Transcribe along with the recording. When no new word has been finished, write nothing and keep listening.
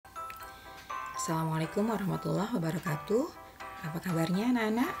Assalamualaikum warahmatullahi wabarakatuh. Apa kabarnya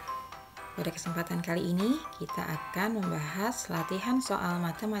anak-anak? Pada kesempatan kali ini kita akan membahas latihan soal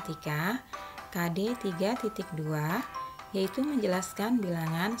matematika KD 3.2, yaitu menjelaskan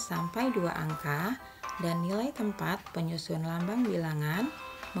bilangan sampai 2 angka dan nilai tempat penyusun lambang bilangan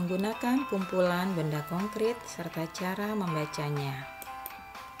menggunakan kumpulan benda konkret serta cara membacanya.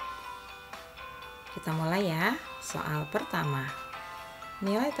 Kita mulai ya. Soal pertama.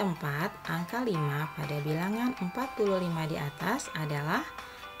 Nilai tempat angka 5 pada bilangan 45 di atas adalah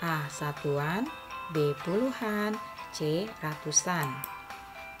A. Satuan, B. Puluhan, C. Ratusan.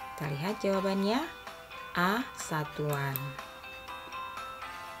 Kita lihat jawabannya. A. Satuan.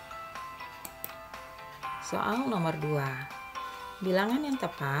 Soal nomor 2. Bilangan yang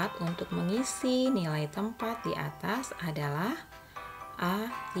tepat untuk mengisi nilai tempat di atas adalah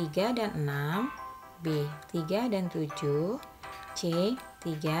A. 3 dan 6, B. 3 dan 7, C.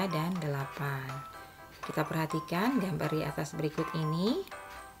 3 dan 8. Kita perhatikan gambar di atas berikut ini.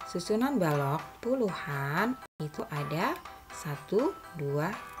 Susunan balok puluhan itu ada 1, 2,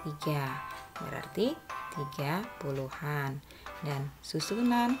 3. Berarti 3 puluhan. Dan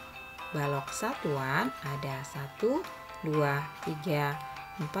susunan balok satuan ada 1, 2, 3,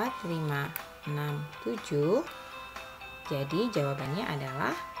 4, 5, 6, 7. Jadi jawabannya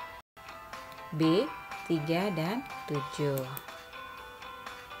adalah B. 3 dan 7.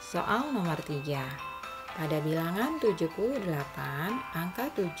 Soal nomor 3. Pada bilangan 78, angka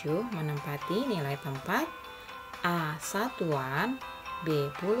 7 menempati nilai tempat A. Satuan,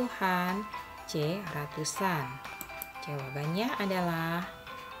 B. Puluhan, C. Ratusan. Jawabannya adalah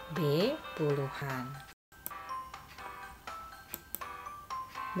B. Puluhan.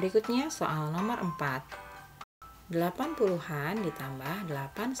 Berikutnya soal nomor 4. 8 puluhan ditambah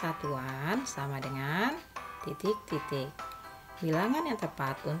 8 satuan sama dengan titik-titik. Bilangan yang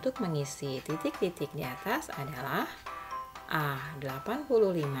tepat untuk mengisi titik-titik di atas adalah A.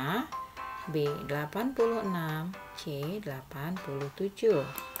 85, B. 86, C. 87.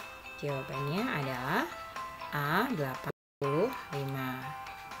 Jawabannya adalah A. 85.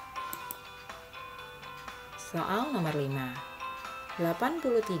 Soal nomor 5.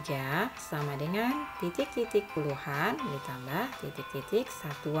 83 sama dengan titik-titik puluhan ditambah titik-titik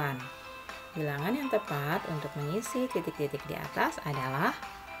satuan. Bilangan yang tepat untuk mengisi titik-titik di atas adalah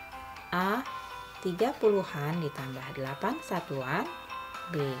A. 3 puluhan ditambah 8 satuan,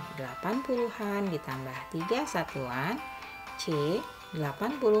 B. 8 puluhan ditambah 3 satuan, C.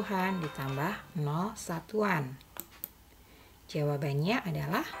 8 puluhan ditambah 0 satuan. Jawabannya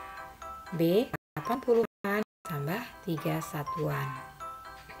adalah B. 8 puluhan ditambah 3 satuan.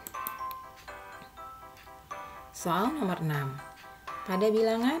 Soal nomor 6. Pada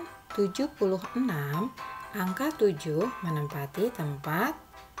bilangan 76, angka 7 menempati tempat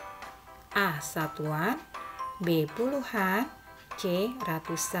A. Satuan, B. Puluhan, C.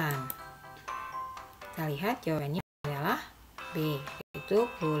 Ratusan. Kita lihat jawabannya adalah B,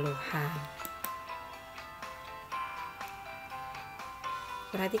 yaitu puluhan.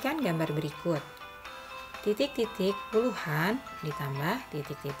 Perhatikan gambar berikut. Titik-titik puluhan ditambah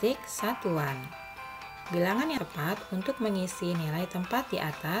titik-titik satuan. Bilangan yang tepat untuk mengisi nilai tempat di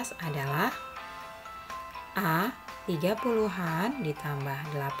atas adalah A. 3 puluhan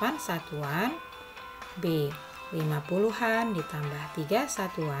ditambah 8 satuan, B. 5 puluhan ditambah 3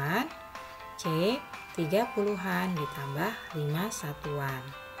 satuan, C. 3 puluhan ditambah 5 satuan.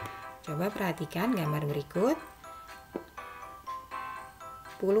 Coba perhatikan gambar berikut.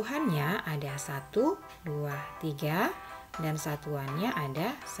 Puluhannya ada 1, 2, 3. Dan satuannya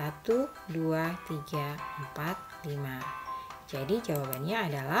ada 1, 2, 3, 4, 5. Jadi jawabannya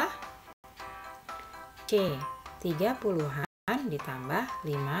adalah C. 3 puluhan ditambah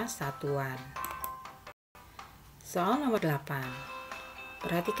 5 satuan. Soal nomor 8.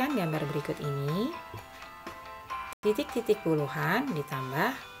 Perhatikan gambar berikut ini. Titik-titik puluhan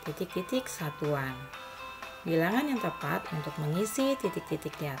ditambah titik-titik satuan. Bilangan yang tepat untuk mengisi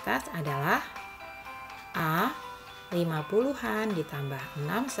titik-titik di atas adalah A. 5 puluhan ditambah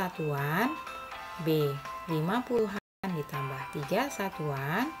 6 satuan, B. 5 puluhan ditambah 3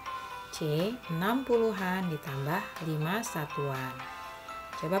 satuan, C. 6 puluhan ditambah 5 satuan.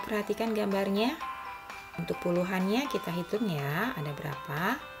 Coba perhatikan gambarnya. Untuk puluhannya kita hitung ya, ada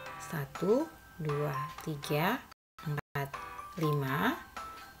berapa? 1, 2, 3, 4, 5.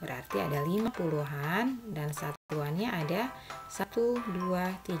 Berarti ada 5 puluhan dan satuannya ada 1,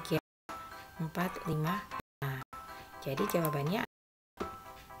 2, 3, 4, 5. Jadi jawabannya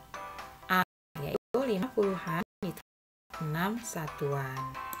A, yaitu 5 puluhan ditambah 6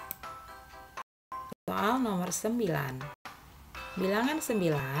 satuan. Soal nomor 9. Bilangan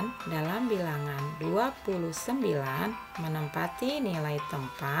 9 dalam bilangan 29 menempati nilai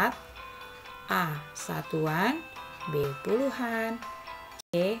tempat A. Satuan, B. Puluhan,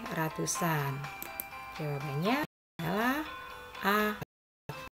 C. Ratusan. Jawabannya adalah A.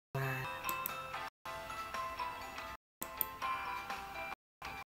 Satuan.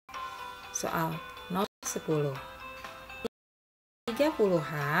 Soal nomor 10. 3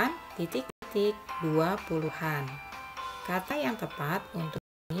 puluhan, titik-titik, 2 puluhan. Kata yang tepat untuk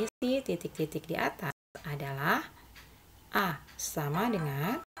mengisi titik-titik di atas adalah A. Sama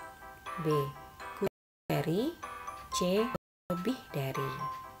dengan, B. kurang dari, C. lebih dari.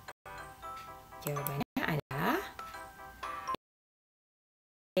 Jawabannya adalah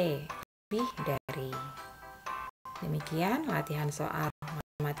C. lebih dari. Demikian latihan soal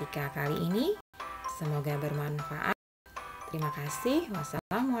matematika kali ini. Semoga bermanfaat. Terima kasih.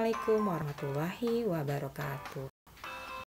 Wassalamualaikum warahmatullahi wabarakatuh.